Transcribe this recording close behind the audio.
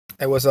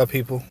Hey, what's up,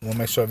 people? We'll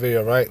make sure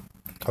video, right?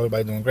 Hope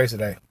everybody doing great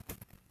today.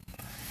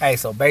 Hey,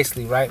 so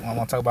basically, right, what I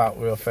want to talk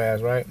about real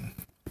fast, right?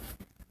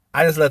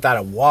 I just left out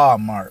of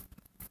Walmart,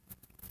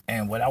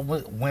 and when I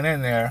went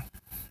in there,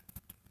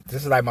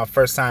 this is like my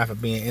first time for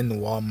being in the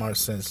Walmart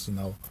since,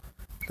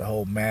 the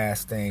whole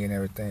mask thing and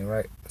everything,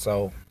 right?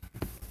 So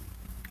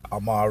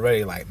I'm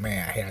already like,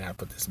 man, I gotta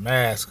put this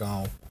mask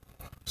on.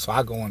 So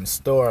I go in the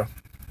store,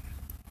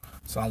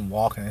 so I'm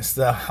walking and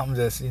stuff. I'm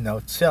just,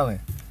 chilling.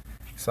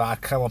 So I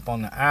come up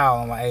on the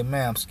aisle. I'm like, hey,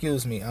 ma'am,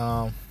 excuse me.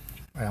 I'm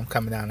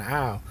coming down the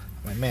aisle.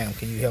 I'm like, ma'am,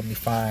 can you help me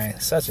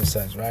find such and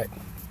such, right?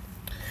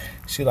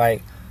 She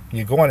like,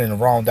 you're going in the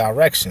wrong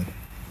direction.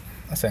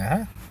 I said,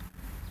 huh?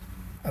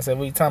 I said,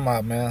 what you talking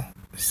about, man?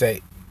 She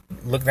said,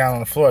 look down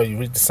on the floor. You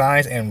read the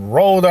signs and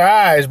roll their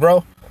eyes,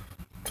 bro.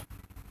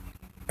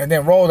 And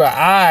then roll their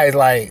eyes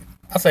like,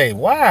 I say,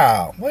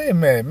 wow, wait a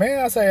minute,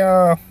 man. I say,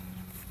 I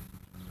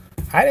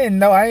didn't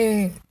know,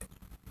 I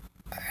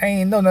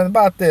ain't know nothing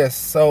about this.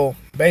 So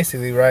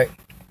basically, right,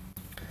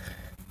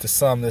 to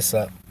sum this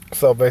up,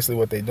 so basically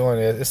what they doing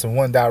is it's in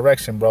one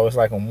direction, bro. It's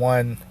like a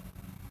one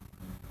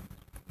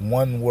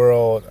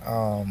world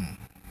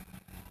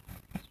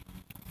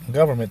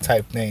government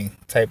type thing.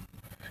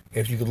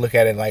 If you could look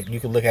at it like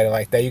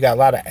that. You got a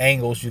lot of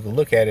angles you can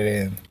look at it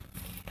in.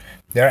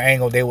 Their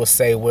angle, they will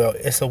say, well,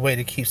 it's a way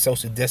to keep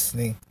social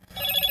distancing.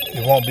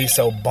 It won't be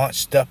so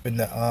bunched up in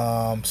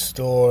the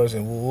stores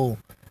and woo-woo.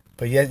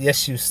 But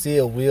yes, you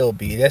still will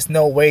be. There's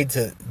no way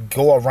to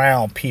go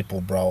around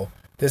people, bro.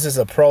 This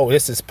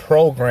is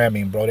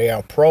programming, bro. They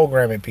are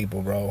programming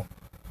people, bro.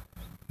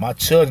 My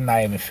children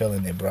not even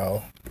feeling it,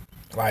 bro.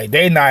 Like,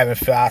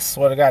 I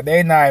swear to God,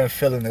 they not even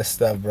feeling this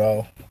stuff,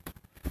 bro.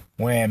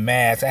 Wearing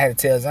masks. I had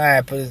to tell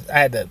Zion, I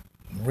had to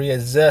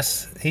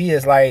readjust. He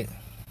is like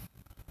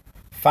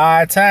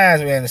 5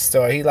 times we in the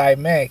store. He like,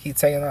 man, keep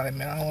taking on it,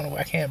 man.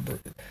 I can't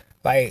breathe.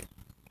 Like,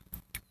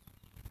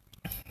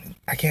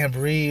 I can't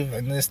breathe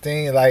in this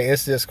thing. Like,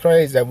 it's just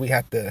crazy that we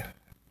have to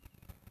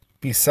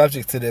be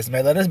subject to this,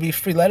 man. Let us be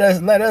free. Let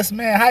us,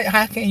 man.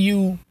 How can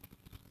you,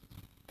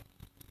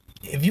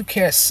 if you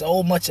care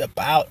so much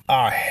about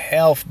our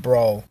health,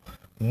 bro,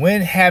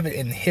 when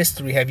in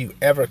history have you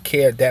ever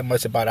cared that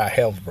much about our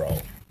health, bro?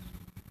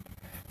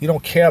 You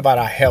don't care about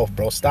our health,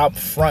 bro. Stop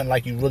fronting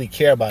like you really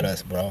care about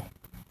us, bro.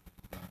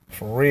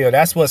 For real.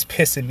 That's what's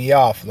pissing me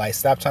off. Like,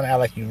 stop trying to act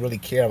like you really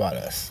care about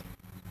us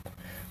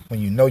when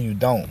you know you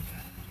don't.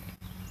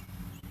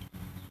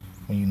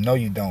 When you know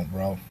you don't,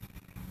 bro.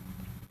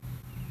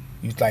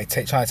 You like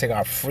trying to take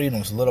our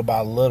freedoms little by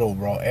little,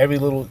 bro. Every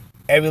little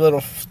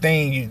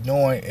thing you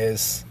doing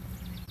is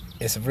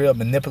real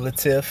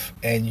manipulative,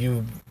 and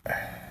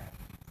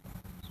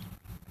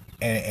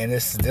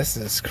this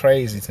is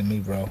crazy to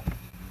me, bro.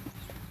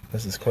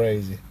 This is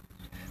crazy.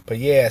 But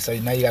yeah, so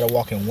now you gotta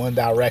walk in one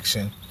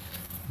direction,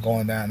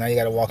 going down. Now you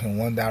gotta walk in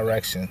one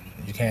direction.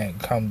 You can't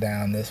come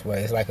down this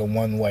way. It's like a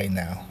one way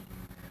now.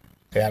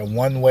 They got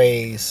one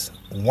way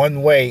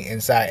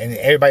inside, and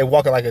everybody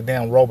walking like a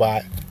damn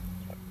robot.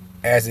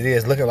 As it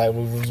is, looking like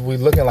we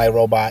looking like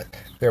robots.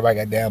 Everybody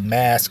got damn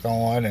mask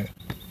on, and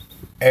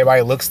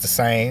everybody looks the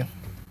same.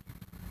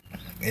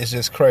 It's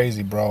just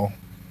crazy, bro,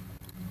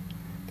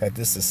 that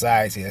this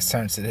society has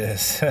turned to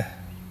this.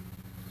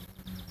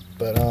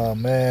 But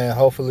man,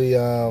 hopefully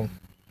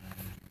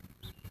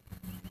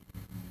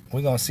we're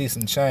gonna see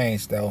some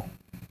change, though.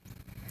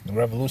 The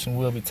revolution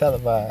will be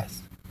televised.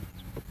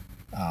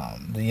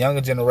 The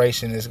younger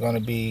generation is gonna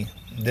be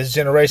this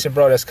generation,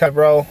 bro. That's cut,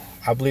 bro.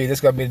 I believe this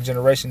is gonna be the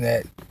generation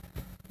that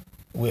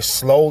we're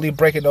slowly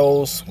breaking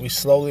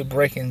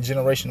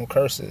generational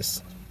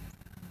curses.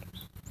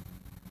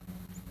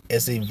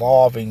 It's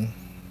evolving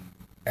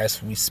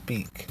as we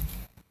speak,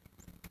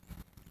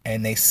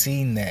 and they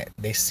see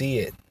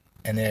it,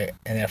 and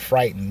they're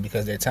frightened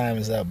because their time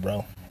is up,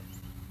 bro.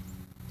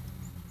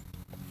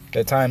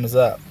 Their time is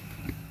up.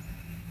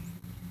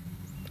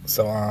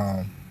 So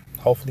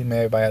hopefully, man,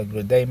 everybody have a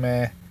good day,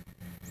 man.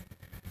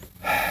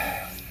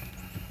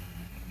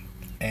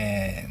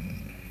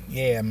 And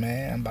yeah,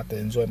 man, I'm about to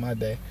enjoy my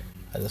day.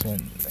 I just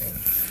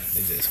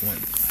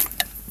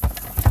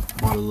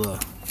bought a little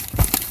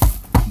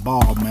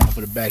ball, man, for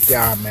the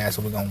backyard, man.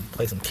 So we're gonna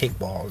play some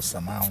kickball or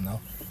something. I don't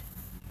know.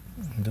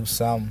 Do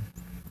something.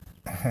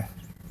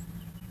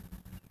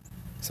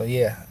 So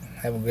yeah,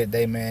 have a good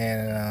day,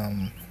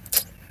 man.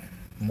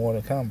 More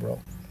to come, bro.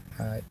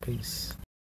 All right, peace.